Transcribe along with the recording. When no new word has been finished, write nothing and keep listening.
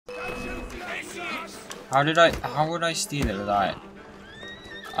How would I steal it without...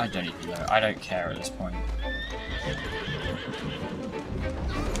 I don't even know. I don't care at this point.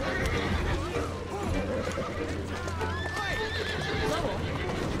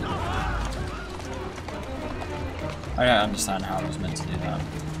 I don't understand how I was meant to do that.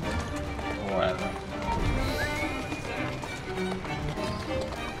 Or whatever.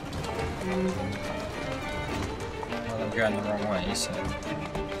 Well, I'm going the wrong way, so...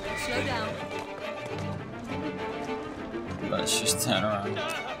 Slow down. Let's just turn around.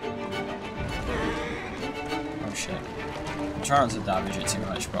 Oh shit. I'm trying not to damage it too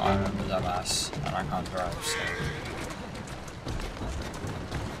much, but I'm a dumbass and I can't drive, so...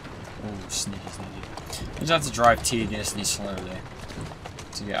 Oh, sneaky. You just have to drive tediously slowly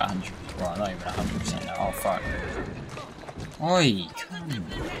to get 100%. Well, not even 100% now. Oh fuck. Oi, come on.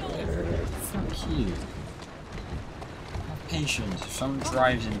 Fuck you. Have patience. If someone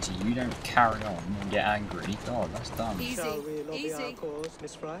drives into you, don't carry on and get angry. God, that's dumb. Easy, Shall we lobby easy. our cause,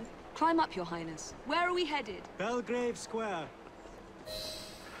 Miss Fry? Climb up, Your Highness. Where are we headed? Belgrave Square.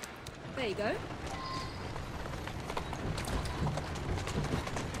 There you go.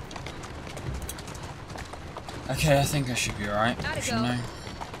 Okay, I think I should be alright.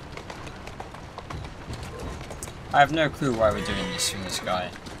 I have no clue why we're doing this for this guy.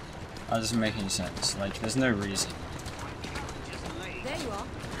 That doesn't make any sense. Like, there's no reason. There you are.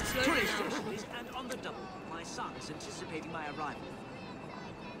 Slow down. And on the double, my son is anticipating my arrival.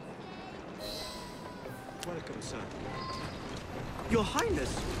 Welcome, sir. Your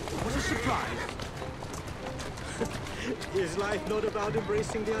Highness, what a surprise. Is life not about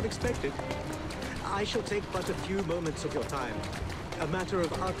embracing the unexpected? I shall take but a few moments of your time. A matter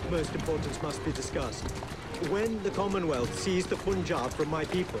of utmost importance must be discussed. When the Commonwealth seized the Punjab from my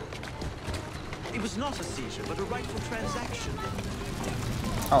people... It was not a seizure, but a rightful transaction.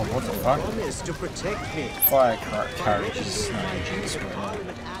 Oh, what the fuck? ...promised to protect me. Fire carriages.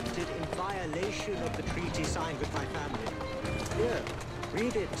 Parliament acted in violation of the treaty signed with my family. Here,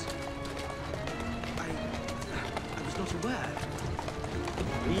 read it. I was not aware.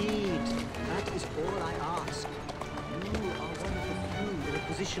 Read. That is all I ask. You are one of the few in a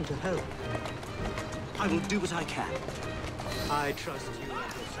position to help. I will do what I can. I trust you.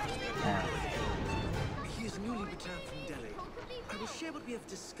 Yeah. He is newly returned from Delhi. I will share what we have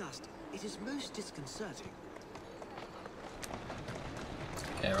discussed. It is most disconcerting.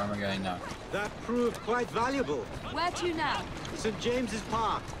 Okay, where am I going now? That proved quite valuable. Where to now? St. James's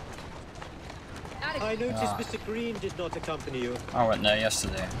Park. I noticed Ah. Mr. Green did not accompany you. I went there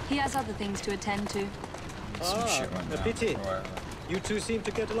yesterday. He has other things to attend to. Some shit went a down. pity. Or whatever. You two seem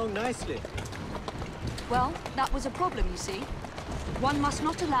to get along nicely. Well, that was a problem, you see. One must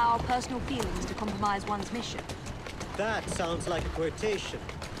not allow personal feelings to compromise one's mission. That sounds like a quotation.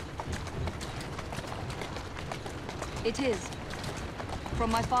 It is.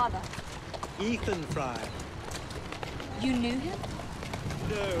 From my father. Ethan Fry. You knew him?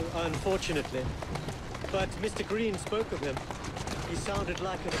 No, unfortunately. But Mr. Green spoke of him. He sounded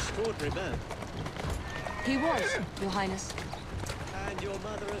like an extraordinary man. He was, Your Highness. And your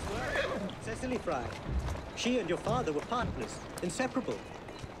mother as well, Cecily Fry. She and your father were partners, inseparable.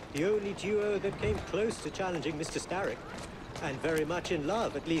 The only duo that came close to challenging Mr. Starrick. And very much in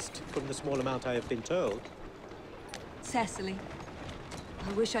love, at least from the small amount I have been told. Cecily.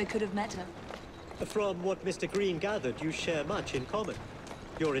 I wish I could have met her. From what Mr. Green gathered, you share much in common.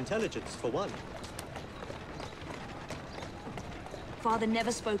 Your intelligence, for one. Father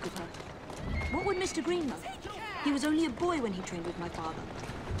never spoke of her. What would Mr. Green know? He was only a boy when he trained with my father.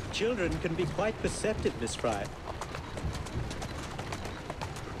 Children can be quite perceptive, Miss Fry.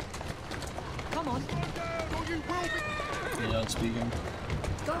 Come on. Yeah, speaking.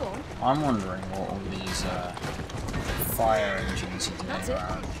 Go on. I'm wondering what all these fire engines are doing That's it.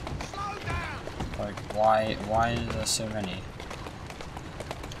 around. Like, why are there so many?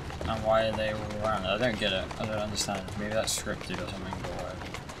 And why are they all around? I don't get it. I don't understand. Maybe that's scripted or something, or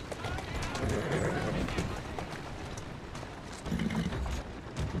whatever.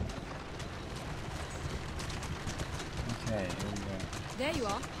 Okay, here we go. There you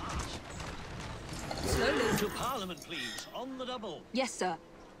are. Slowly. To Parliament, please. On the double. Yes, sir.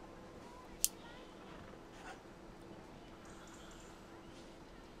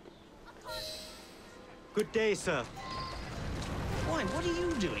 Good day, sir. Why, what are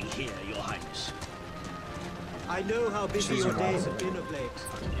you doing here, Your Highness? I know how busy She's your a days model. have been of late.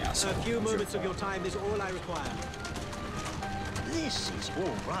 Yeah, so A few it's your moments of your fault. time is all I require. This is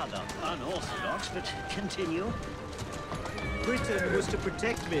all rather unorthodox, but continue. Britain was to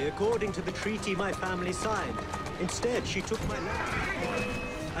protect me according to the treaty my family signed. Instead, she took my land.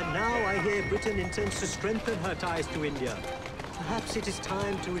 And now I hear Britain intends to strengthen her ties to India. Perhaps it is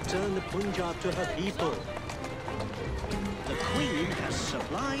time to return the Punjab to her people. The Queen has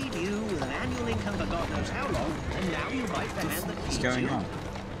supplied you with an annual income for God knows how long, and now you bite the hand that What's feeds going you. on?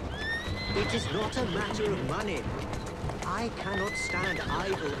 It is not a matter of money. I cannot stand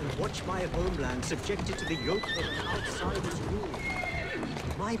idle and watch my homeland subjected to the yoke of an outsider's rule.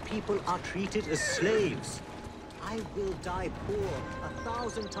 My people are treated as slaves. I will die poor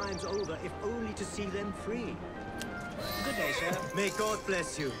 1,000 times over if only to see them free. Good day, sir. May God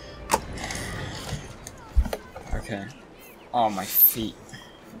bless you. Okay. Oh, my feet.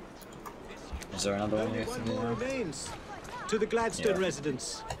 Is there another one we Only have to one do more now? remains. To the Gladstone Yeah.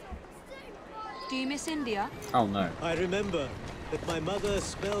 residence. Do you miss India? Oh no. I remember that my mother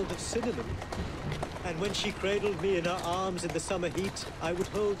smelled of cinnamon. And when she cradled me in her arms in the summer heat, I would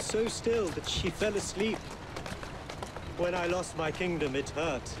hold so still that she fell asleep. When I lost my kingdom, it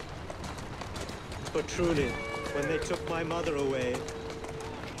hurt. But truly, when they took my mother away,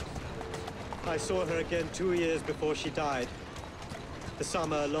 I saw her again 2 years before she died. The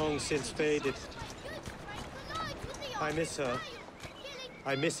summer long since faded. I miss her.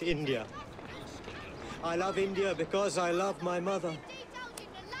 I miss India. I love India because I love my mother.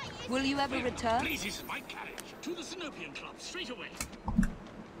 Will you ever return? Please, this is my carriage. To the Synopian Club, straight away.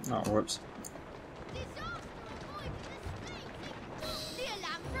 Oh, whoops.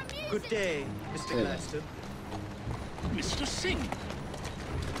 Good day, Mr. Yeah. Gladstone. Mr. Singh,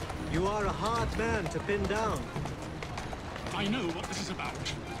 You are a hard man to pin down. I know what this is about.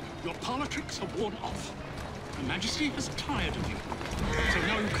 Your politics have worn off. Her Majesty has tired of you. So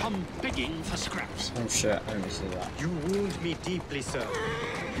now you come begging for scraps. Oh shit, I didn't see that. You wound me deeply, sir.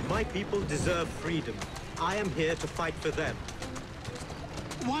 My people deserve freedom. I am here to fight for them.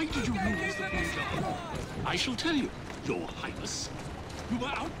 Why did you lose the Punjab? I shall tell you, Your Highness. You were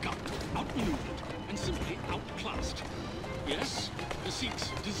outgunned, outmaneuvered, and simply outclassed. Yes, the Sikhs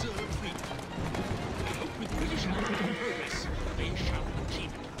deserve freedom. I hope with British help and progress, they shall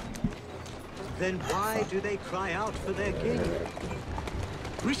keep it. Then why do they cry out for their king?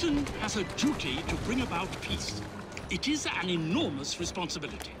 Britain has a duty to bring about peace. It is an enormous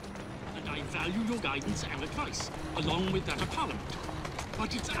responsibility, and I value your guidance and advice, along with that of Parliament.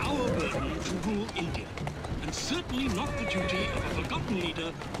 But it's our burden to rule India, and certainly not the duty of a forgotten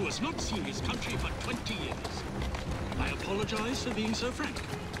leader who has not seen his country for 20 years. I apologize for being so frank,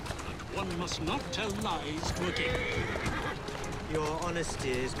 but one must not tell lies to a king. Your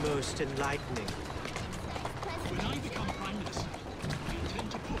honesty is most enlightening. When I become Prime Minister, I intend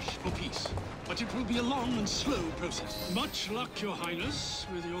to push for peace. But it will be a long and slow process. Much luck, Your Highness,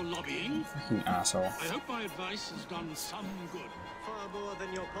 with your lobbying. Fucking asshole. I hope my advice has done some good. Far more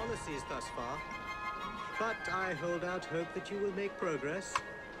than your policies thus far. But I hold out hope that you will make progress.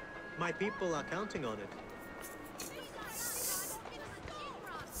 My people are counting on it.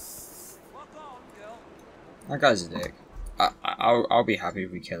 That guy's a dick. I'll be happy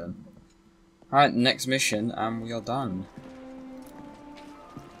if we kill him. Alright, next mission, and we are done.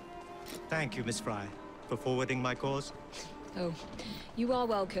 Thank you, Miss Fry, for forwarding my cause. Oh, you are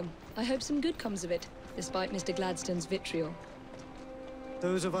welcome. I hope some good comes of it, despite Mr. Gladstone's vitriol.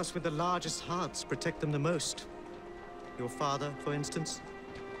 Those of us with the largest hearts protect them the most. Your father, for instance.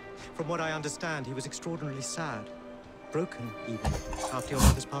 From what I understand, he was extraordinarily sad. Broken, even, after your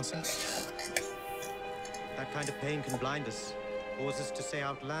mother's passing. That kind of pain can blind us, cause us to say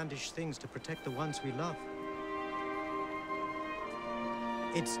outlandish things to protect the ones we love.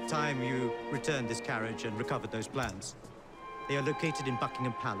 It's time you returned this carriage and recovered those plans. They are located in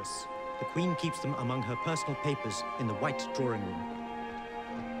Buckingham Palace. The Queen keeps them among her personal papers in the White Drawing Room.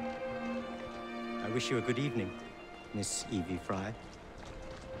 I wish you a good evening, Miss Evie Fry.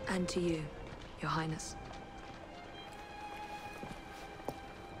 And to you, Your Highness.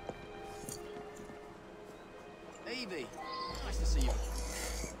 Evie, nice to see you.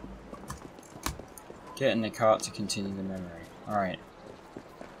 Get in the cart to continue the memory. Alright.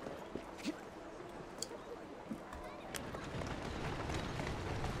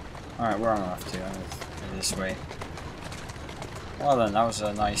 Alright, where am I off to? I'm gonna go this way. Well then, that was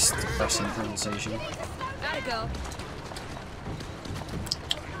a nice, depressing conversation. Gotta go.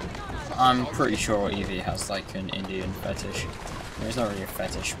 I'm pretty sure Evie has like an Indian fetish. I mean, it's not really a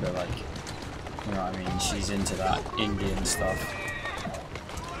fetish, but like, you know what I mean? She's into that Indian stuff.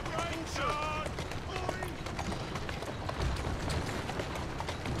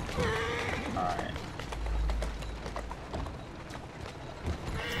 Alright.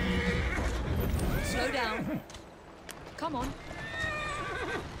 Slow down. Come on.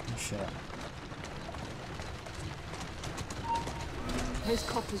 Shit. Those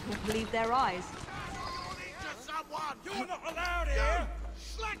coppers won't believe their eyes. You're not allowed here!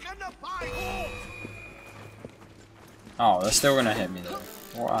 Slacken the pipe! Oh, they're still gonna hit me though.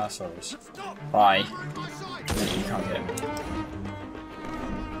 What assholes. Bye. You can't get me.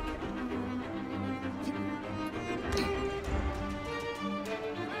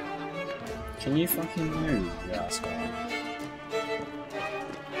 Can you fucking move, you asshole?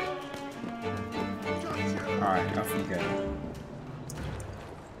 Alright, off you go.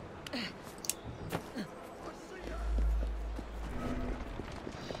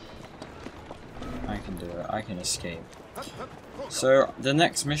 I can do it, I can escape. So, the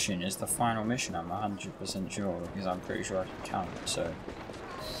next mission is the final mission, I'm 100% sure, because I'm pretty sure I can count it, so...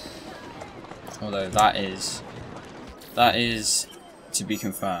 Although that is to be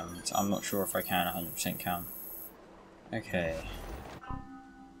confirmed. I'm not sure if I can 100% count. Okay.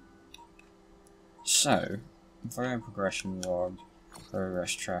 So, volume progression log,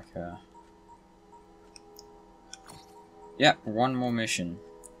 progress tracker. Yep, one more mission.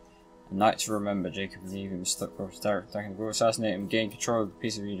 A night to remember. Jacob and Eve stuck off Starricks, attacking the go assassinate him, gain control of the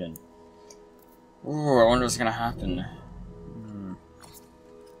piece of Eden. Ooh, I wonder what's gonna happen.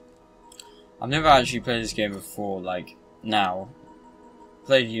 I've never actually played this game before, like, now.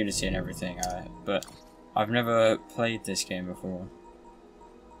 Played Unity and everything, but I've never played this game before.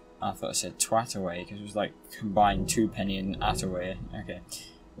 I thought I said twat away, because it was like combined 2 penny and at away. Okay.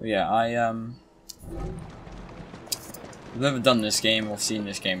 Well, yeah, I've never done this game or seen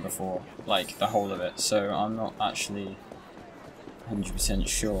this game before, like the whole of it, so I'm not actually 100%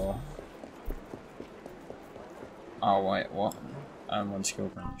 sure. Oh wait, what? One skill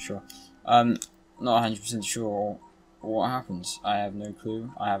point, sure. Not 100% sure what happens. I have no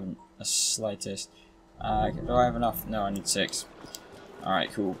clue. I haven't the slightest. Do I have enough? No, I need 6.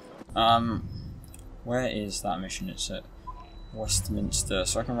 Alright, cool. Where is that mission? It's at Westminster,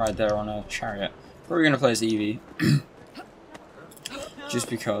 so I can ride there on a chariot. Probably gonna play as Evie. Just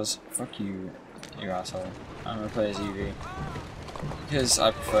because. Fuck you, you asshole. I'm gonna play as Evie. Because I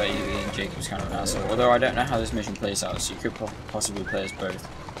prefer Evie and Jacob's kind of an asshole. Although I don't know how this mission plays out, so you could possibly play as both.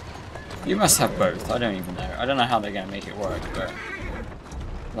 You must have both, I don't even know. I don't know how they're gonna make it work, but...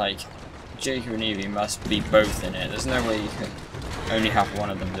 Like, Jacob and Evie must be both in it. There's no way you can only have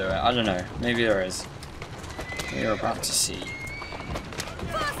one of them do it. I don't know. Maybe there is. You're about to see.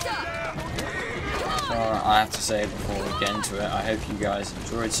 I have to say before we get into it, I hope you guys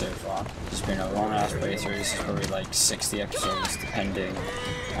enjoyed so far. It's been a long ass playthrough. This is probably like 60 episodes depending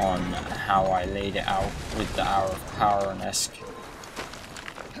on how I laid it out with the Hour of Power and esque.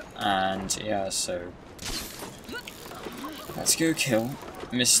 And yeah, so let's go kill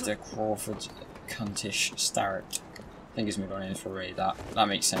Mr. Crawford Cuntish Starrett. I think his middle name is probably that. That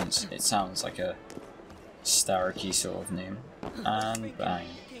makes sense. It sounds like a Starricky sort of name. And bang.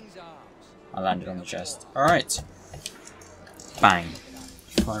 I landed on the chest. Alright. Bang.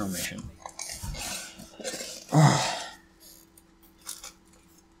 Final mission.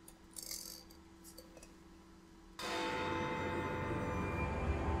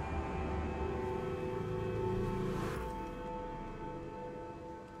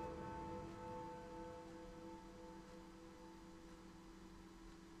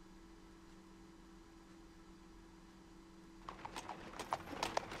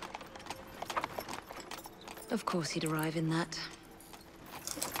 Of course he'd arrive in that.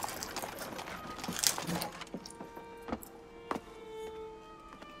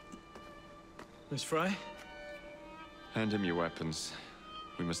 Miss Fry? Hand him your weapons.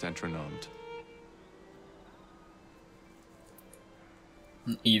 We must enter Nantes.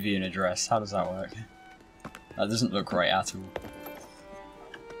 Evie in a dress, how does that work? That doesn't look right at all.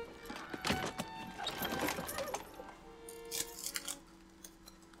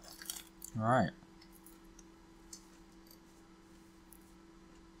 Alright.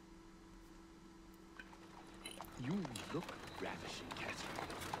 You look ravishing, Catherine.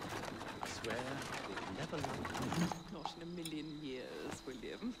 I swear I will never love you. Not in a million years,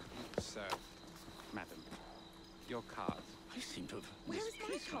 William. Sir, madam, your card. I seem to have Where's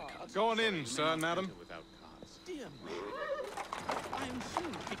my card? Go on in, sir, madam. Without cards. Dear me. I'm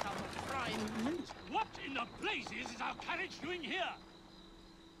soon to become a prime minister. What in the blazes is our carriage doing here?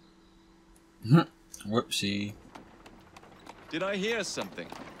 Whoopsie. Did I hear something?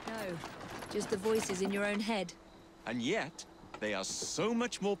 No, just the voices in your own head. And yet, they are so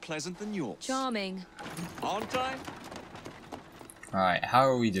much more pleasant than yours. Charming. Aren't I? Alright, how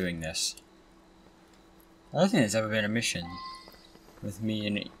are we doing this? I don't think there's ever been a mission with me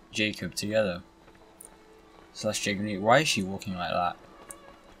and Jacob together. Slash Jacob and Eve. Why is she walking like that?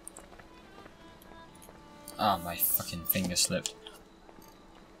 Oh, my fucking finger slipped.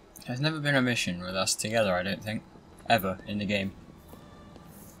 There's never been a mission with us together, I don't think. Ever in the game.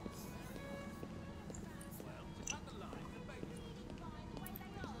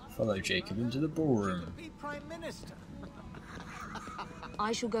 Follow Jacob into the ballroom. Prime Minister.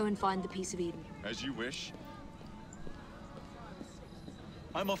 I shall go and find the Piece of Eden. As you wish.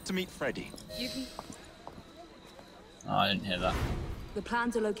 I'm off to meet Freddy. You can... Oh, I didn't hear that. The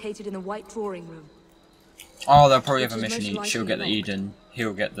plans are located in the White Drawing Room. Oh, they'll probably have a Which is mission most each. She'll get the likely Eden,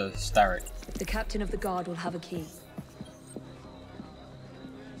 he'll get the Starrick. The captain of the guard will have a key.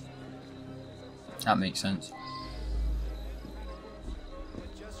 That makes sense.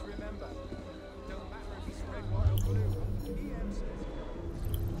 Just remember, don't matter if it's red, white, or blue. EM says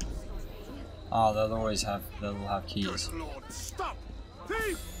Oh, they'll have keys. Lord, stop!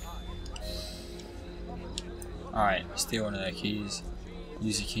 Thief! Alright, steal one of their keys.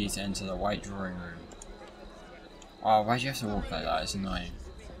 Use the key to enter the White Drawing Room. Oh, why'd you have to walk like that? It's annoying.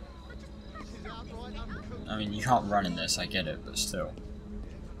 I mean, you can't run in this, I get it, but still.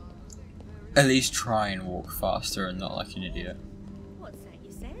 At least try and walk faster and not like an idiot. What's that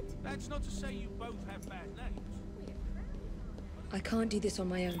you said? That's not to say you both have bad names. I can't do this on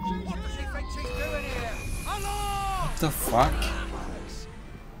my own. What does he think she's doing here? Hello! What the fuck?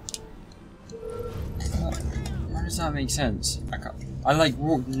 How does that make sense? I like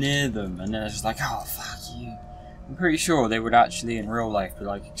walked near them and then it's just like, oh fuck you. I'm pretty sure they would actually in real life be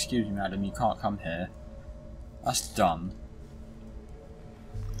like, excuse me madam, you can't come here. That's dumb.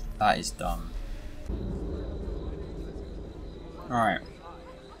 That is dumb. Alright.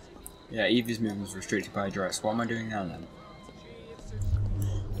 Yeah, Evie's movement is restricted by address. What am I doing now then?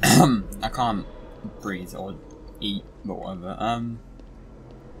 I can't breathe or eat, but whatever.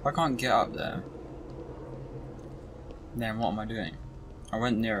 I can't get up there. Then what am I doing? I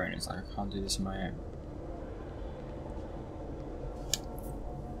went near it and it's like, I can't do this on my own.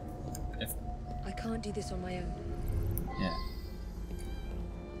 I can't do this on my own. Yeah.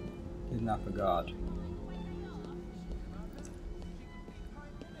 Kidnap a guard.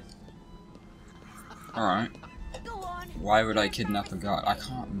 Alright. Why would I kidnap a guard? I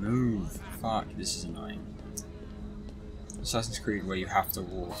can't move. Fuck, this is annoying. Assassin's Creed where you have to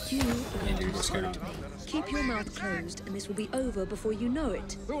walk. You and do what's going on. keep your mouth closed and this will be over before you know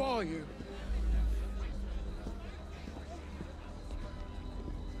it. Who are you?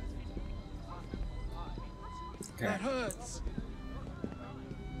 Okay. That hurts.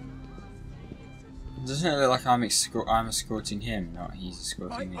 Doesn't it look like I'm escorting him, not he's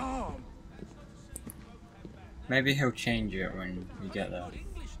escorting me? Arm. Maybe he'll change it when we get there.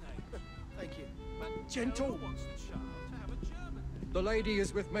 Thank you. Gentle. The lady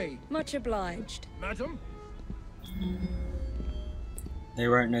is with me. Much obliged. Madam? They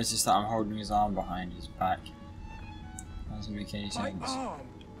won't notice that I'm holding his arm behind his back. That doesn't make any My sense. arm.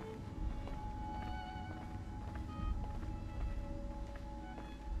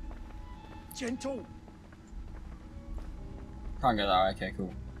 Gentle. Can't get that, okay,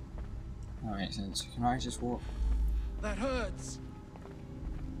 cool. That makes sense. Can I just walk? That hurts.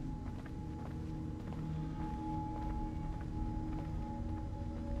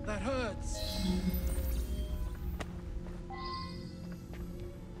 That hurts.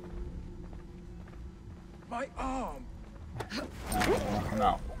 My arm. Knock him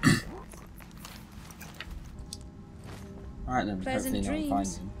out. Alright then, Pleasant hopefully no one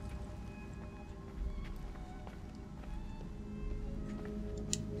finds dreams. him.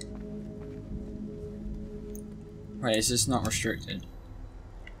 Wait, is this not restricted?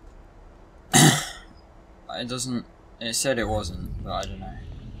 It doesn't... It said it wasn't, but I don't know.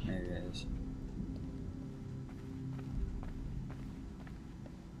 Maybe it is.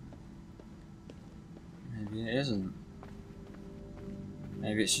 Maybe it isn't.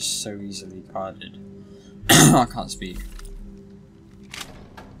 Maybe it's just so easily guarded. I can't speak.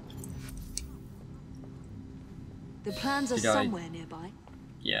 The plans are Did I- somewhere nearby.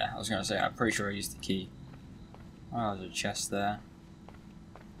 Yeah, I was gonna say, I'm pretty sure I used the key. Oh, there's a chest there.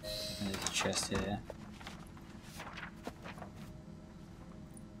 There's a chest here.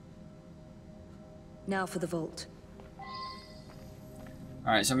 Now for the vault.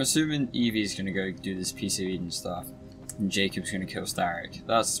 Alright, so I'm assuming Evie's gonna go do this Piece of Eden stuff, and Jacob's gonna kill Starrick.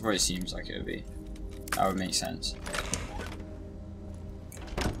 That's what it seems like it would be. That would make sense.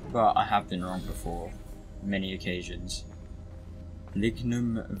 But I have been wrong before. Many occasions.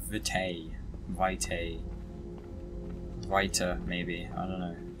 Lignum vitae. Vitae. Vita, maybe. I don't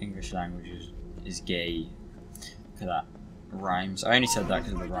know. English language is gay. Look at that. Rhymes. I only said that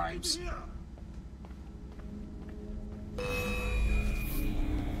because of the rhymes.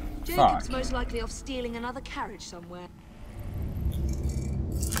 Jacob's most likely off stealing another carriage somewhere.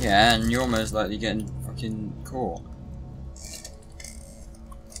 Yeah, and you're most likely getting fucking caught.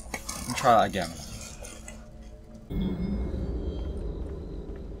 I'll try that again.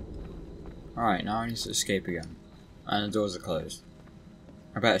 Alright, now I need to escape again. And the doors are closed.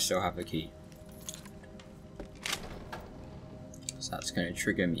 I better still have the key. So that's going to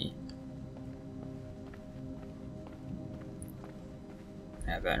trigger me.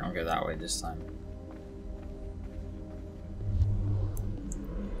 Yeah, I better not go that way this time.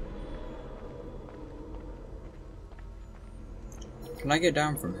 Can I get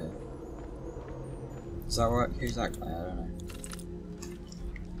down from here? Does that work? Who's that guy? I don't know.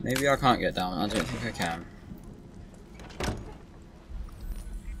 Maybe I can't get down. I don't think I can.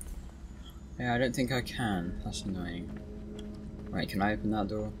 Yeah, I don't think I can. That's annoying. Wait, can I open that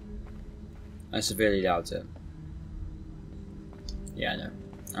door? I severely doubt it. Yeah, no.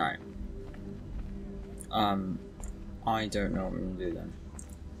 Alright. I don't know what I'm gonna do then.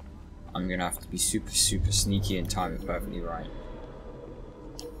 I'm gonna have to be super sneaky and time it perfectly right.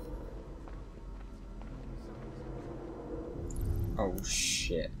 Oh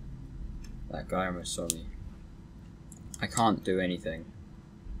shit. That guy almost saw me. I can't do anything.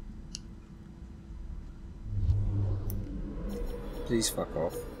 Please fuck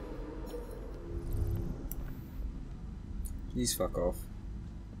off. Please fuck off.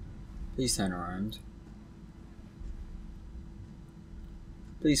 Please turn around.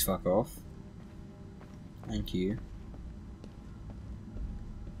 Please fuck off. Thank you.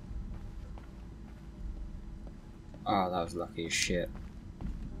 Oh, that was lucky as shit.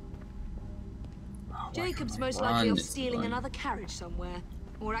 Oh, Jacob's most likely off stealing another carriage somewhere,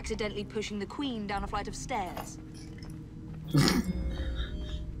 or accidentally pushing the Queen down a flight of stairs.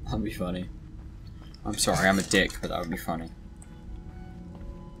 That'd be funny. I'm sorry, I'm a dick, but that would be funny.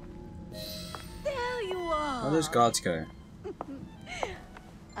 There you are. Where those guards go?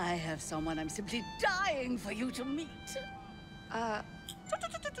 I have someone I'm simply dying for you to meet.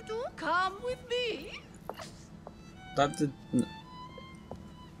 Come with me. That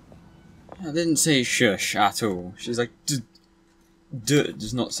didn't say shush at all. She's like,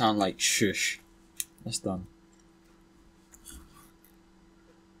 does not sound like shush. That's done.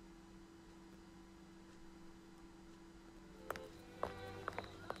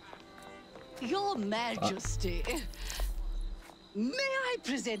 Your Majesty, may I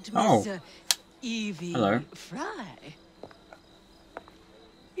present Oh. Miss Evie Hello. Fry?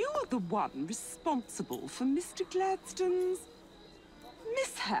 You are the one responsible for Mr. Gladstone's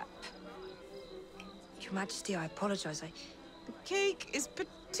mishap. Your Majesty, I apologize. The cake is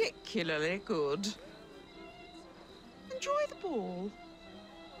particularly good. Enjoy the ball.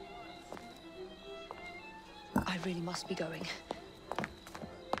 I really must be going.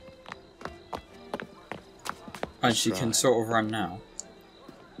 And she can sort of run now.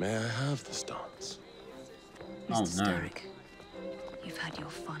 May I have the stance? Oh Mr. no. Starrick, you've had your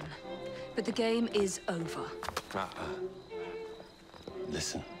fun, but the game is over.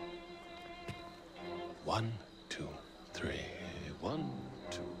 Listen. 1, 2, 3. 1,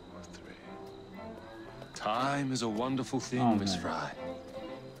 2, 3. Time is a wonderful thing, Oh, Miss no. Fry.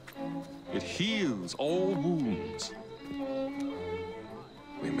 It heals all wounds.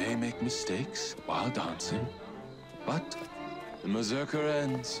 We may make mistakes while dancing, but the mazurka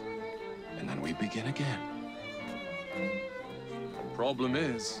ends, and then we begin again. Problem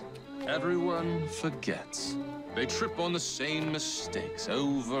is, everyone forgets. They trip on the same mistakes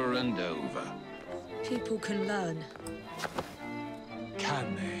over and over. People can learn.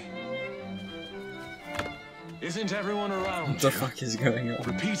 Can they? Isn't everyone around What the you fuck is going on?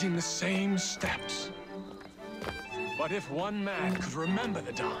 repeating the same steps? But if one man could remember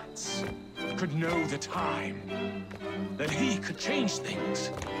the dance, could know the time, then he could change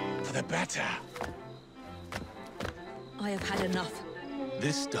things for the better. I have had enough.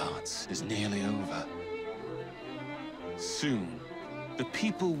 This dance is nearly over. Soon, the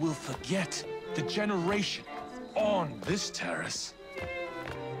people will forget the generation on this terrace.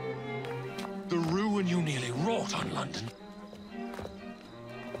 The ruin you nearly wrought on London.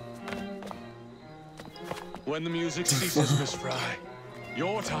 When the music ceases, Miss Fry,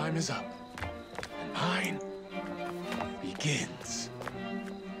 your time is up. And mine begins.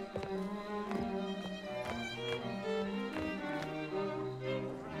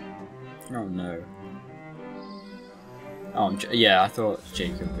 Oh no. Oh, yeah, I thought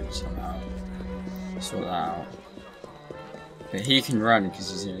Jacob would somehow sort that out. But he can run because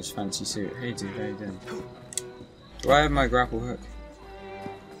he's in his fancy suit. Hey dude, how you doing? Do I have my grapple hook?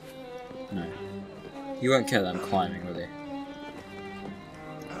 No. He won't care that I'm climbing, will he?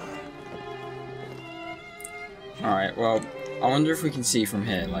 Alright, well, I wonder if we can see from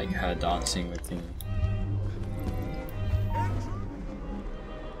here, like, her dancing with the...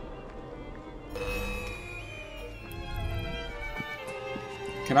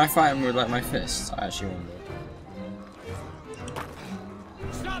 Can I fight him with, like, my fists? I actually wonder.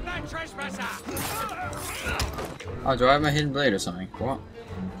 Stop that trespasser! Oh, do I have my hidden blade or something? What?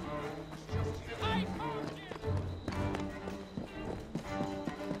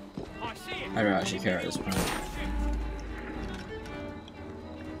 I don't actually care at this point.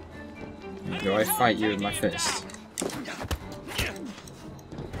 Do I fight you with my fist?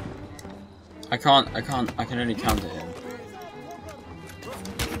 I can only counter him.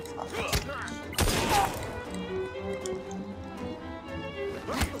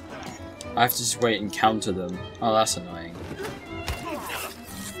 I have to just wait and counter them. Oh, that's annoying.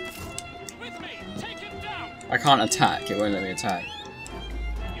 I can't attack, it won't let me attack.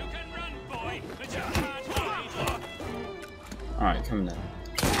 Alright, come down.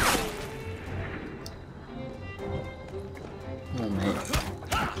 Oh, mate.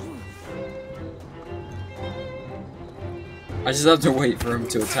 I just have to wait for him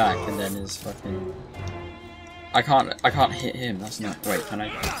to attack and then his fucking... I can't hit him, that's not... Wait, can I?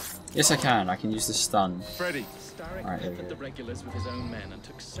 Yes I can use the stun. Freddy. Starrick peppered the regulars with his own men and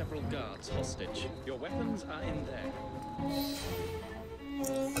took several guards hostage. Your weapons are in there.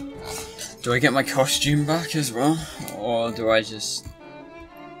 Do I get my costume back as well? Or do I just...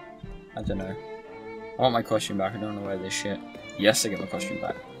 I don't know. I want my costume back, I don't want to wear this shit. Yes, I get my costume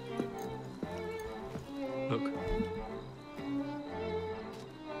back. Look.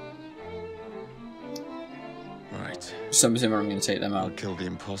 Right. Some of them I'm going to take them out. I'll kill the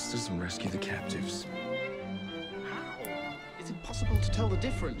imposters and rescue the captives. How? Is it possible to tell the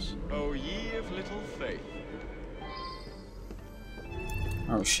difference? Oh, ye of little faith.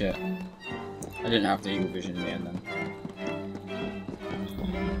 Oh shit. I didn't have the eagle vision in the end then.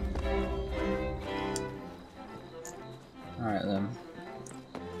 Alright then.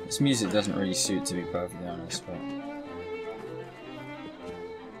 This music doesn't really suit, to be perfectly honest, but...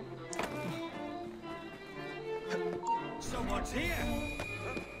 Someone's here!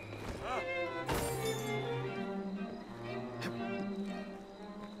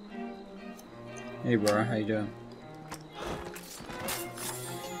 Hey bro, how you doing?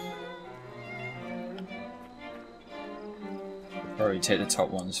 Probably take the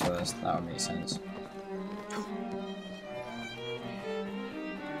top ones first, that would make sense.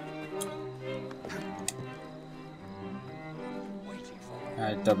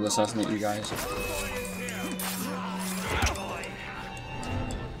 I double assassinate you guys.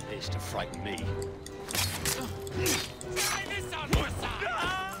 It's to frighten me.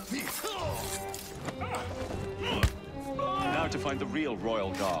 Now to find the real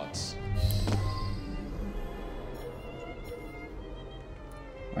royal guards.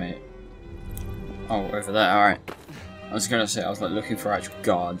 Wait. Oh, over there, alright. I was gonna say, I was like looking for actual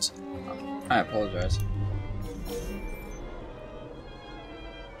guards. I apologise.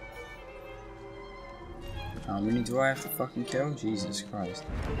 How many do I have to fucking kill? Jesus Christ.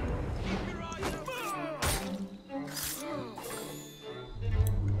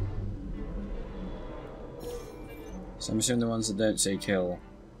 So I'm assuming the ones that don't say kill,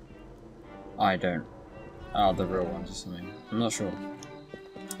 I don't, are the real ones or something. I'm not sure.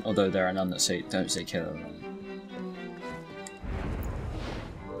 Although there are none that say don't say kill them.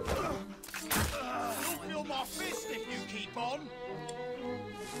 Feel my fist if you keep on.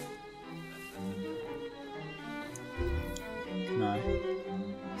 No.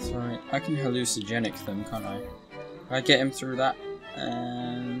 It's alright. I can hallucinogenic them, can't I? Can I get him through that?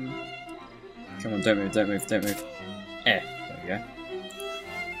 Come on, don't move, don't move, don't move. There we go.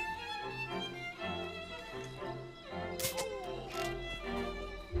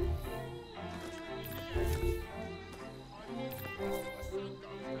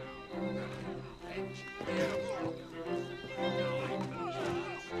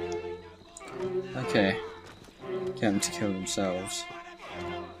 Okay. Get them to kill themselves.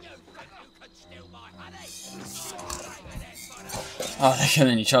 Oh, they're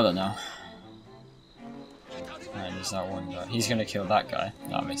killing each other now. And there's that one guy. He's gonna kill that guy.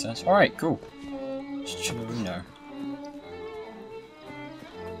 That makes sense. Alright, cool. Chino.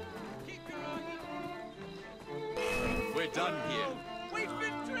 We're done here. We've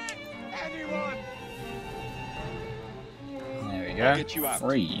been tricked! Anyone! There we I'll go. get you out.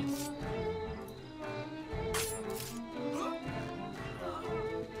 Free.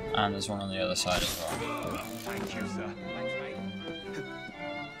 And there's one on the other side as well. Thank you, sir.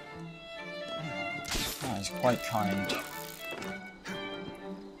 That is quite kind.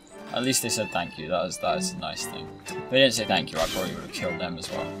 At least they said thank you. That is a nice thing. If they didn't say thank you, I probably would have killed them as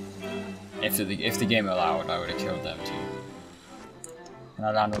well. If the game allowed, I would have killed them too. Can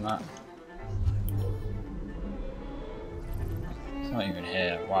I land on that? It's not even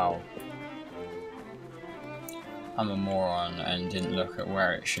here. Wow. I'm a moron and didn't look at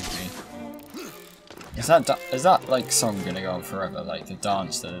where it should be. Is that like song gonna go on forever? Like the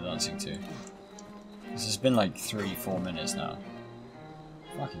dance that they're dancing to? This has been like 3-4 minutes now.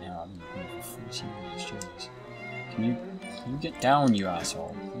 Fucking hell, I've been here for 14 minutes, Jesus. Can you get down, you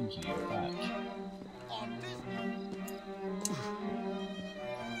asshole? Thank you, back.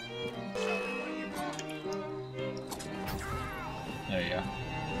 There you go.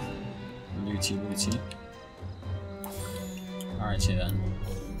 Looty looty. Alrighty then.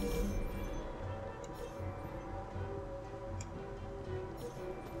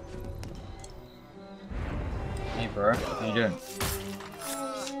 Hey bro, how you doing?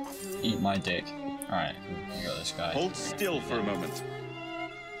 Eat my dick. Alright, cool. We got this guy. Hold still for a moment.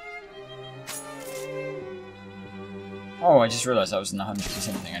 Oh, I just realised that was in the 100%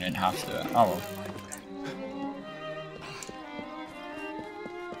 thing. I didn't have to do it. Oh well.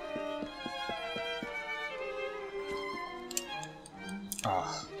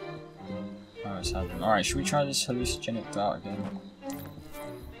 Oh. I always had them. Alright, should we try this hallucinogenic dart again?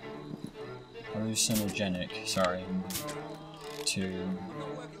 Hallucinogenic, sorry. Can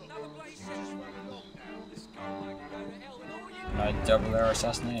I double air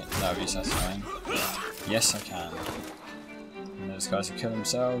assassinate? That would be satisfying. Yes, I can. And those guys will kill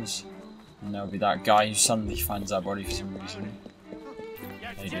themselves. And there'll be that guy who suddenly finds our body for some reason.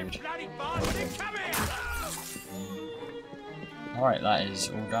 Hey dude. Alright, that is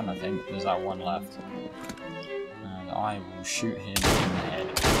all done I think. There's that one left. And I will shoot him in the head.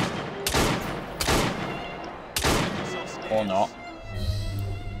 Or not.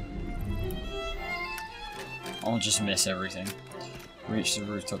 I'll just miss everything. Reach the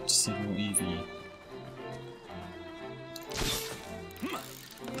rooftop to signal EV.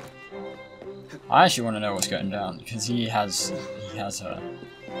 I actually want to know what's going down because he has her.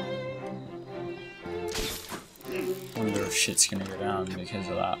 Wonder if shit's gonna go down because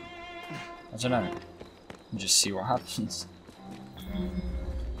of that. I don't know. We'll just see what happens.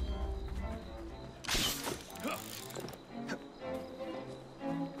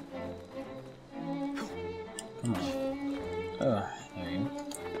 Come on. Oh, there we go.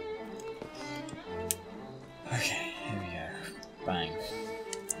 Okay, here we go. Bang.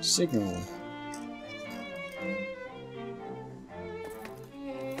 Signal.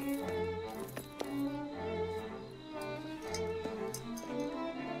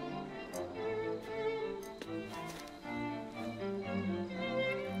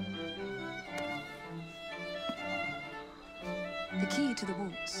 The key to the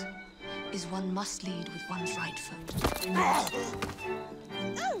waltz is one must lead with one's right foot.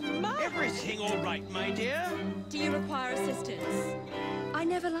 Oh, my! Everything all right, my dear? Do you require assistance? I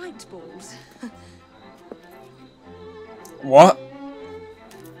never liked balls. What?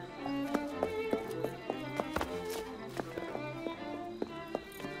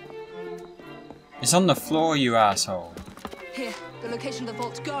 It's on the floor, you asshole. Here, the location of the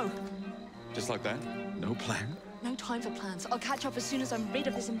vault. Go! Just like that? No plan? No time for plans. I'll catch up as soon as I'm rid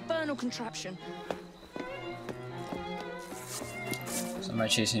of this infernal contraption. So am I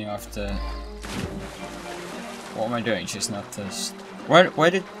chasing you after... What am I doing? Chasing after... Where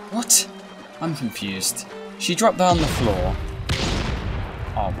did... What? I'm confused. She dropped that on the floor.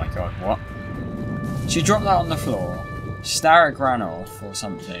 Oh my god, what? She dropped that on the floor. Starricks ran off or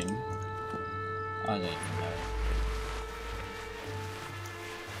something. I don't even know.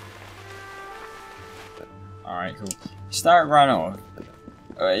 Alright, cool. Starricks ran off.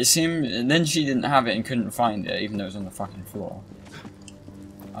 It seemed... And then she didn't have it and couldn't find it, even though it was on the fucking floor.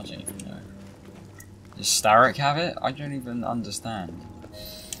 I don't even know. Does Starricks have it? I don't even understand.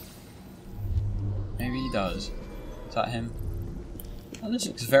 Maybe he does. Is that him? Oh, this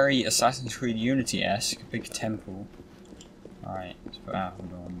looks very Assassin's Creed Unity-esque. Big temple. Alright, let's put our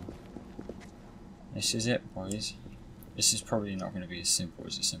hood on. This is it, boys. This is probably not going to be as simple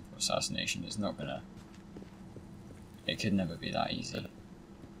as a simple assassination. It's not going to... It could never be that easy.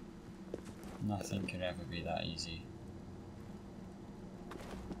 Nothing could ever be that easy.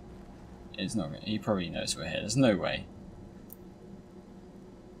 It's not gonna... He probably knows we're here. There's no way.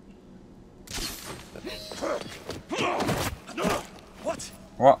 What?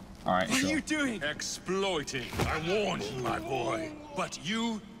 What? Alright, What sure. are you doing? Exploiting. I warned you, my boy. But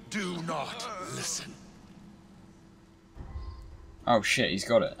you do not listen. Oh shit, he's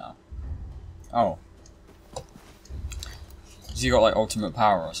got it now. Oh. Has he got like ultimate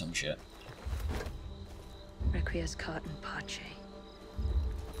power or some shit? Requiescat in pace.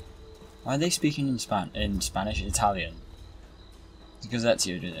 Why are they speaking in Spanish? Italian? Because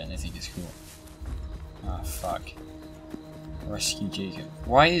Ezio did it and they think it's cool. Ah, fuck. Rescue Jacob.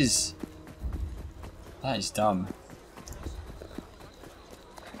 Why is... That is dumb.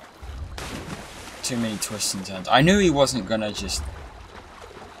 Too many twists and turns. I knew he wasn't gonna just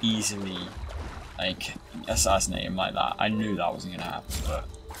easily, like, assassinate him like that. I knew that wasn't gonna happen, but...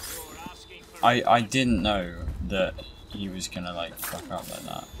 I didn't know that he was gonna, like, fuck up like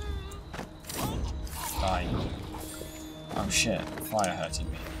that. Die. Oh shit, fire hurting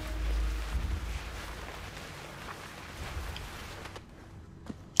me.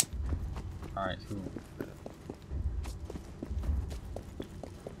 Alright, cool.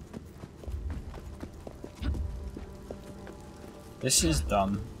 This is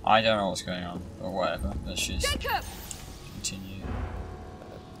dumb. I don't know what's going on, or whatever. Let's just continue.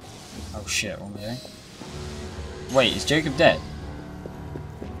 Oh shit, what am I doing? Wait, is Jacob dead?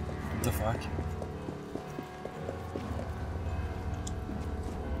 What the fuck?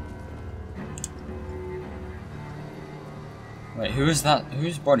 Wait, who is that?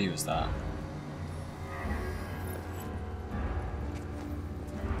 Whose body was that?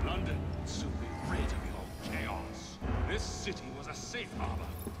 London will soon be rid of your chaos. This city was a safe harbor,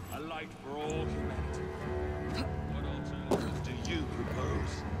 a light for all humanity. What alternative do you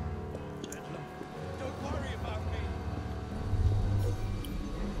propose? Don't worry about me.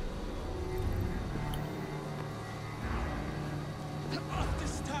 After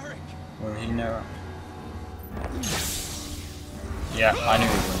Starrick. Will he know? Yeah, I knew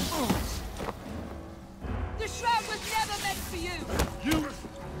he wouldn't. The shroud was never meant for you.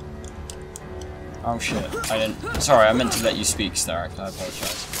 Oh shit, I didn't... Sorry, I meant to let you speak, Starrick. I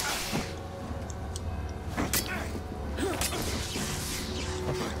apologize.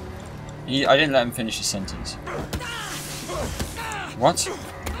 I didn't let him finish his sentence. What?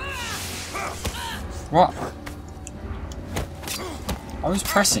 What? I was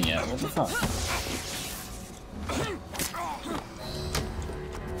pressing it, what the fuck?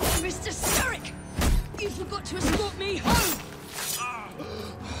 Mr. Starrick, you forgot to escort me home.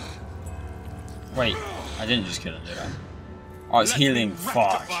 Wait, I didn't just kill him, did I? Oh, it's healing.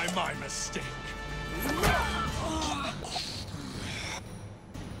 Fuck. My mistake.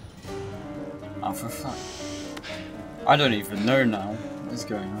 Oh, for fuck. I don't even know now. What is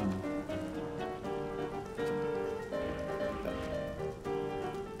going on?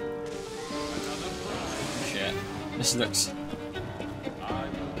 Shit. This looks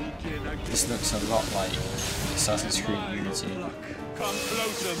a lot like Assassin's Creed Unity. Come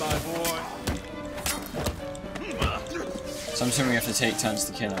closer, my boy. So I'm assuming we have to take turns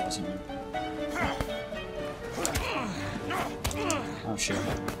to kill him or something. Oh shit.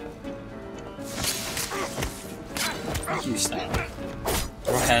 Fuck you, Stan.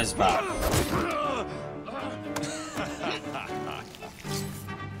 Your hair's back.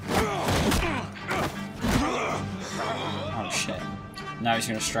 Oh shit. Now he's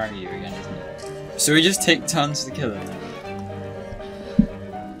gonna strangle you again, isn't he? So we just take turns to kill him then?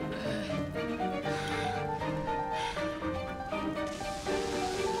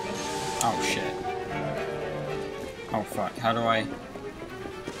 Oh shit. Oh fuck, how do I... I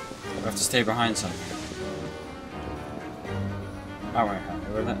have to stay behind something. Oh wait,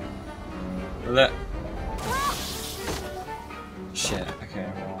 will it? Will it? Shit, okay,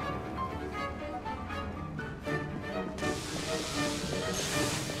 well...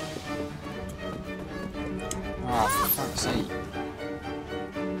 Oh, for fuck's sake.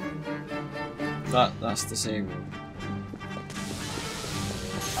 That's disabled.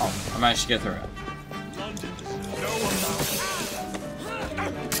 Oh, I managed to get through it.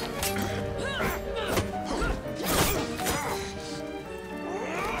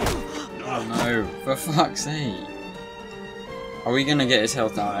 Oh no, for fuck's sake. Are we gonna get his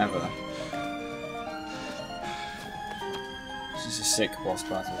health down ever? This is a sick boss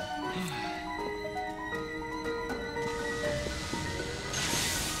battle.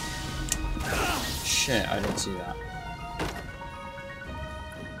 Shit, I didn't see that.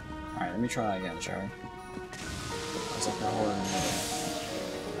 Alright, let me try that again, shall we? There's like a hole in the middle.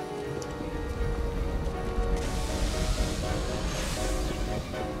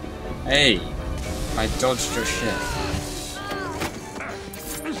 Hey! I dodged your shit.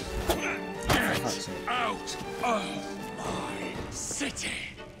 Out of my city.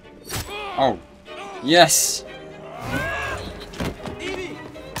 Oh! Yes!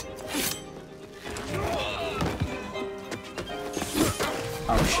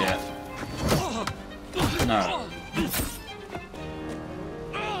 Oh shit. No.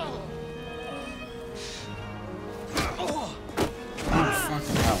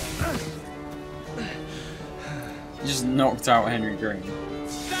 He just knocked out Henry Green.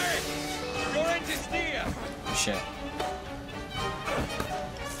 Starricks! Your end is near! Oh, shit.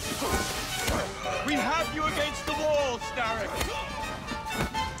 We have you against the wall, Starricks!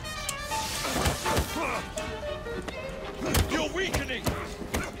 You're weakening!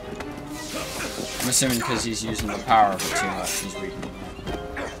 I'm assuming because he's using the power of it too much, he's weakening it.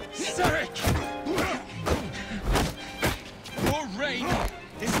 Starrick! Your reign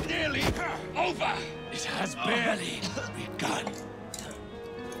is nearly over! It has barely begun.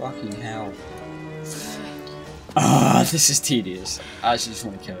 Fucking hell. Ah, this is tedious. I actually just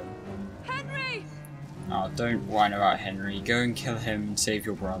want to kill him. Henry! Oh, don't whine about Henry. Go and kill him and save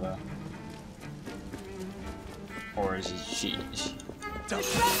your brother. Or is it she? Jacob!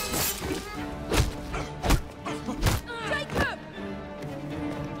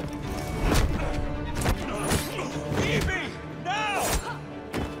 Leave me! Now!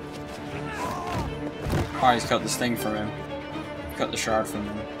 Oh, he's cut this thing from him. Cut the shard from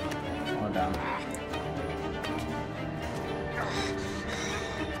him. Oh, damn.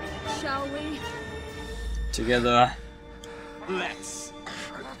 Shall we? Together. Let's.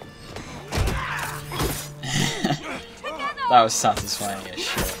 That was satisfying as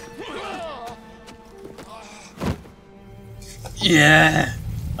shit. Yeah!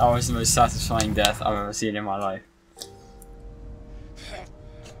 That was the most satisfying death I've ever seen in my life.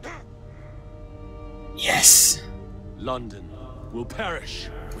 Yes! London will perish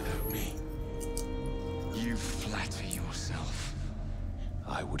without me. You flatter yourself.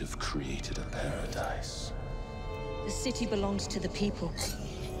 I would have created a paradise. The city belongs to the people.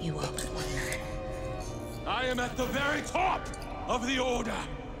 You are but one man. I am at the very top of the order.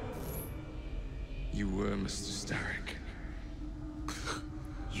 You were Mr. Starrick.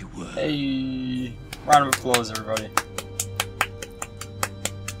 You were. Hey! Round of applause, everybody.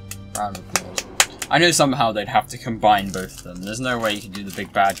 Round of applause. I know somehow they'd have to combine both of them. There's no way you can do the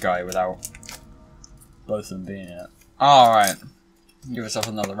big bad guy without both of them being in it. Alright. Give yourself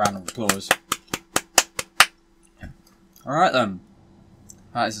another round of applause. Alright then.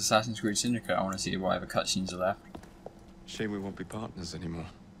 That is Assassin's Creed Syndicate. I want to see whatever cutscenes are left. Shame we won't be partners anymore.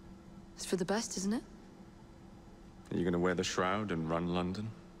 It's for the best, isn't it? Are you going to wear the shroud and run London?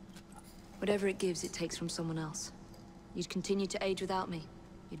 Whatever it gives, it takes from someone else. You'd continue to age without me.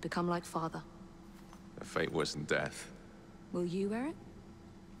 You'd become like father. The fate wasn't death. Will you wear it?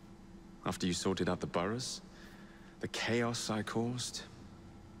 After you sorted out the boroughs, the chaos I caused,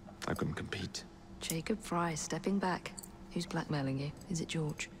 I couldn't compete. Jacob Fry stepping back. Who's blackmailing you? Is it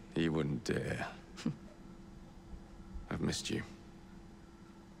George? He wouldn't dare. I've missed you.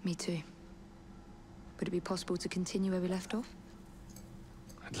 Me too. Would it be possible to continue where we left off?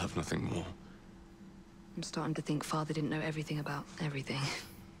 I'd love nothing more. I'm starting to think Father didn't know everything about everything.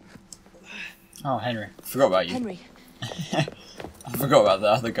 Oh, Henry. Forgot about you. Henry. I forgot about the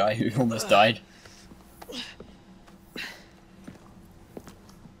other guy who almost died.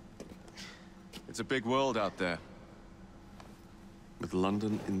 It's a big world out there. With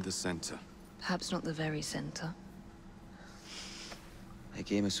London in the center. Perhaps not the very center. I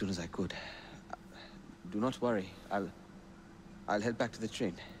came as soon as I could. Do not worry. I'll head back to the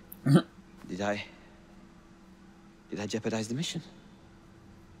train. Did I jeopardize the mission?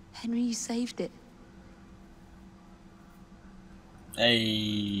 Henry, you saved it.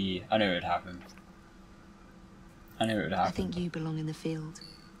 Hey, I knew it would happen. I knew it would happen. I think you belong in the field.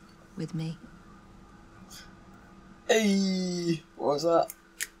 With me. Hey, what was that?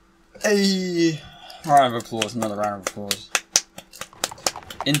 Hey, round of applause, another round of applause.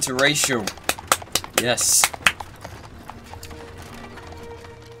 Interracial, yes.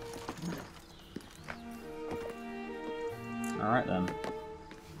 Alright then.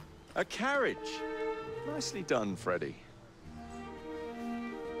 A carriage! Nicely done, Freddy.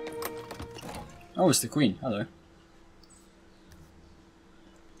 Oh, it's the Queen, hello.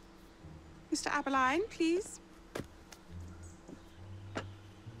 Mr. Aberline, please.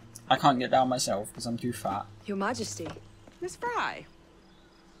 I can't get down myself because I'm too fat. Your Majesty. Miss Fry.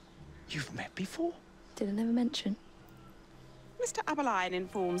 You've met before? Did I never mention? Mr. Aberline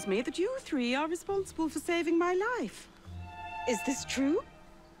informs me that you three are responsible for saving my life. Is this true?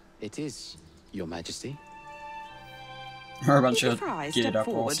 It is, Your Majesty. We're a bunch Mr. of Fry, geared step up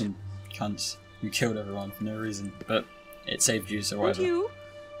forward. awesome cunts who killed everyone for no reason, but it saved you, so And whatever. you?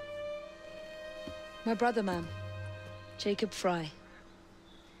 My brother, ma'am. Jacob Fry.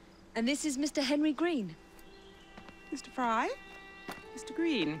 And this is Mr. Henry Green. Mr. Fry? Mr.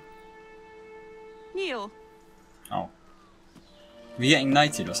 Green? Kneel. Oh. We're getting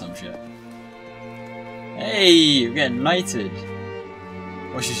knighted or some shit. Hey, we're getting knighted.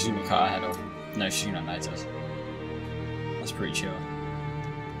 Or she's gonna cut our head off. No, she's gonna knight us. That's pretty chill.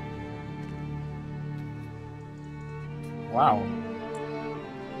 Wow.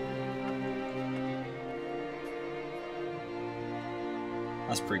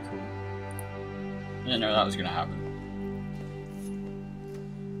 That's pretty cool. I didn't know that was gonna happen.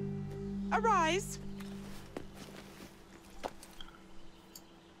 Arise.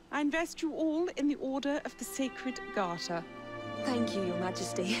 I invest you all in the Order of the Sacred Garter. Thank you, Your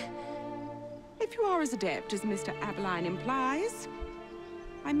Majesty. If you are as adept as Mr. Abeline implies,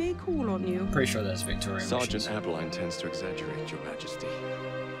 I may call on you. Pretty sure that's Victorian. Sergeant Abeline tends to exaggerate, Your Majesty.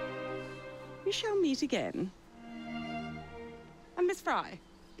 We shall meet again. And Miss Fry.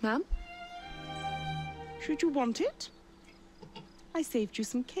 Ma'am? Should you want it? I saved you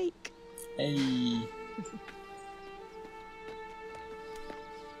some cake. Hey.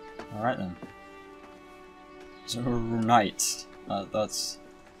 Alright then. So knights. That's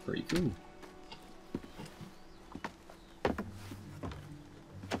pretty cool.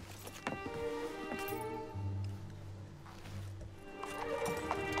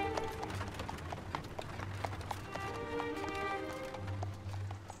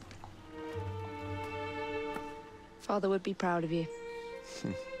 Father would be proud of you.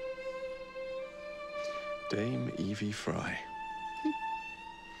 Dame Evie Fry.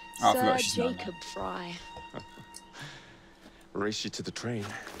 Oh, Sir Jacob Fry. Race you to the train.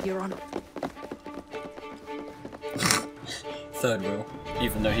 Your Honor. Third wheel,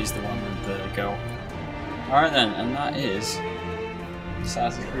 even though he's the one with the girl. Alright then, and that is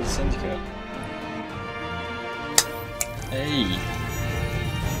Assassin's Creed Syndicate. Hey!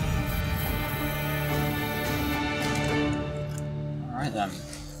 Alright then.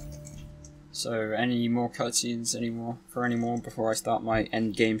 So, any more cutscenes anymore before I start my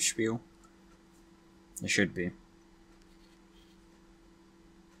end game spiel? There should be.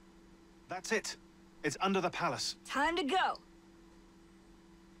 That's it. It's under the palace. Time to go.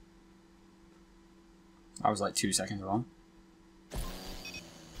 I was like 2 seconds long.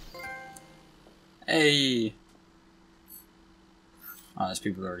 Hey! Oh, there's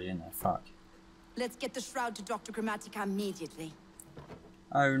people already in there. Fuck. Let's get the shroud to Dr. Grammatica immediately.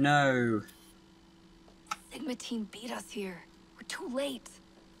 Oh no! Sigma team beat us here. We're too late.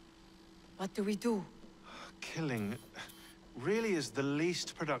 What do we do? Killing really is the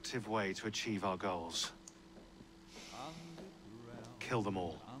least productive way to achieve our goals. Kill them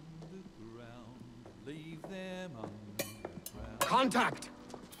all. Contact!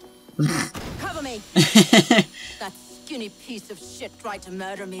 Cover me! That skinny piece of shit tried to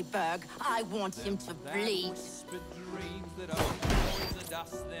murder me, Berg. I want him to bleed.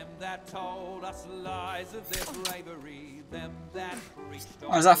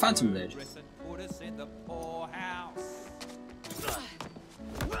 Oh, is that Phantom Blade?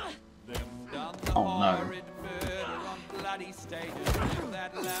 Oh no.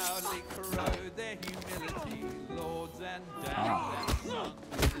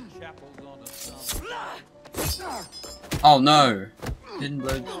 Oh no! Hidden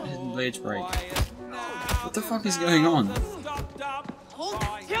blades break. What the fuck is going on? Hold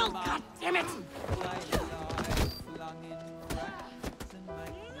still, goddammit!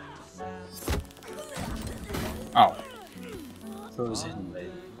 Oh. I thought it was a hidden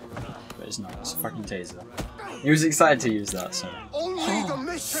blade. But it's not, it's a fucking taser. He was excited to use that, so. Only the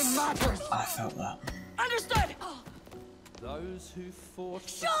mission matters. I felt that. Understood! Those who fought for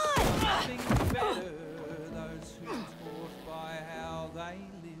something better, those who taught by how they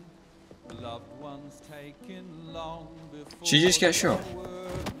live, loved ones taken long before. She just get shot.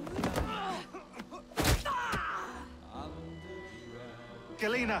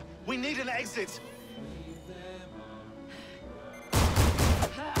 Galena, we need an exit.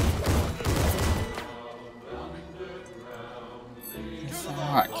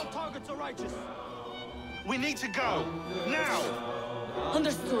 Fuck. Targets are righteous. We need to go now.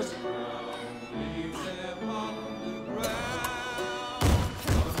 Understood.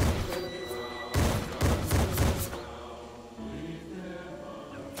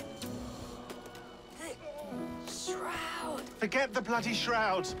 Shroud. Forget the bloody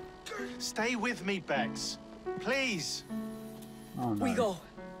shroud. Stay with me, Bex. Please. Oh no. We go.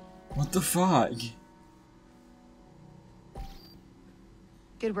 What the fuck?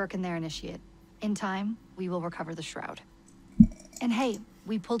 Good work in there, Initiate. In time, we will recover the shroud. And hey,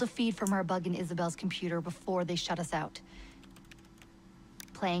 we pulled a feed from our bug in Isabel's computer before they shut us out.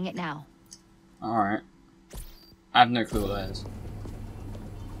 Playing it now. Alright. I have no clue what that is.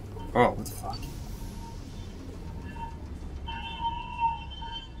 Oh, what the fuck?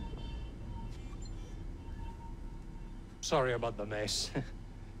 Sorry about the mess.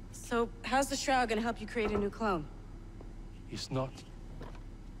 So, how's the shroud gonna help you create a new clone? is not.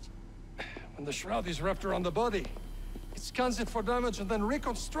 When the shroud is wrapped around the body, it scans it for damage and then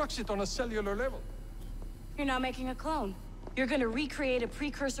reconstructs it on a cellular level. You're not making a clone. You're gonna recreate a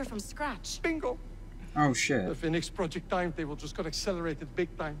precursor from scratch. Bingo! Oh shit. The Phoenix Project timetable just got accelerated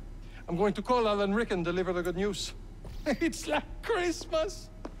big time. I'm going to call Alan Rick and deliver the good news. It's like Christmas!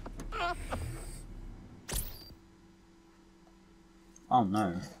 Oh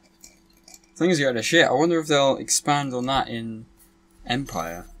no. Things go to shit. I wonder if they'll expand on that in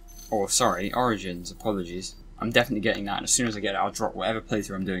Empire. Or, sorry, Origins. Apologies. I'm definitely getting that, and as soon as I get it, I'll drop whatever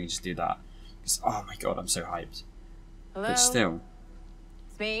playthrough I'm doing and just do that. Because, oh my god, I'm so hyped. Hello? But still.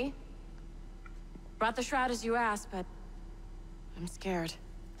 It's me. Brought the shroud as you asked, but I'm scared.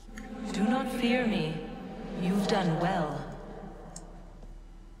 Do not fear me. You've done well.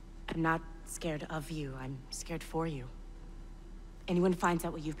 I'm not scared of you. I'm scared for you. Anyone finds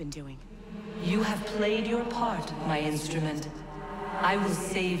out what you've been doing. You have played your part, my instrument. I will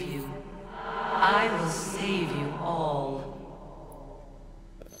save you. I will save you all.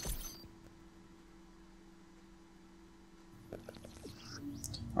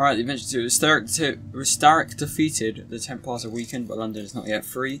 Alright, the Adventure 2. Starrick defeated. The Templars are weakened, but London is not yet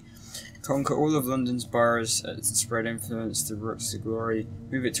free. Conquer all of London's boroughs to spread influence to rooks to glory.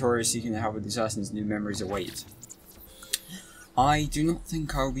 Be victorious, seeking the help of the assassins. New memories await. I do not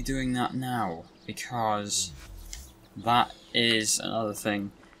think I'll be doing that now, because that is another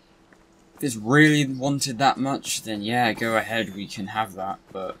thing. If it's really wanted that much, then yeah, go ahead, we can have that,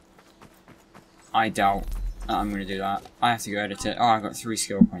 but I doubt that I'm going to do that. I have to go edit it. Oh, I've got 3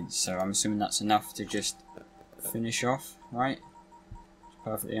 skill points, so I'm assuming that's enough to just finish off, right?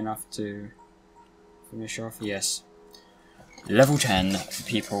 Perfectly enough to finish off, yes. Level 10 for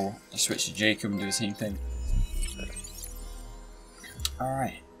people. I switch to Jacob and do the same thing.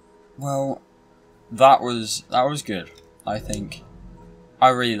 Alright. Well, that was good, I think. I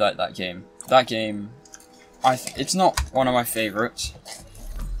really like that game. That game, it's not one of my favourites.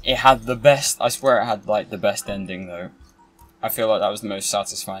 It had the best, I swear it had like the best ending though. I feel like that was the most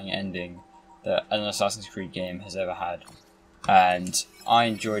satisfying ending that an Assassin's Creed game has ever had. And I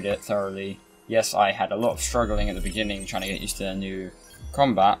enjoyed it thoroughly. Yes, I had a lot of struggling at the beginning trying to get used to the new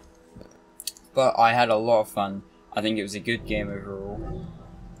combat, but I had a lot of fun. I think it was a good game overall.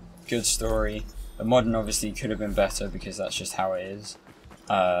 Good story. The modern obviously could have been better because that's just how it is.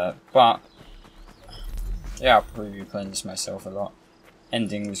 But yeah, I'll probably be playing this myself a lot.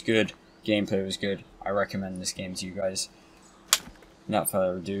 Ending was good. Gameplay was good. I recommend this game to you guys. Without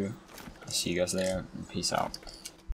further ado, I'll see you guys later and peace out.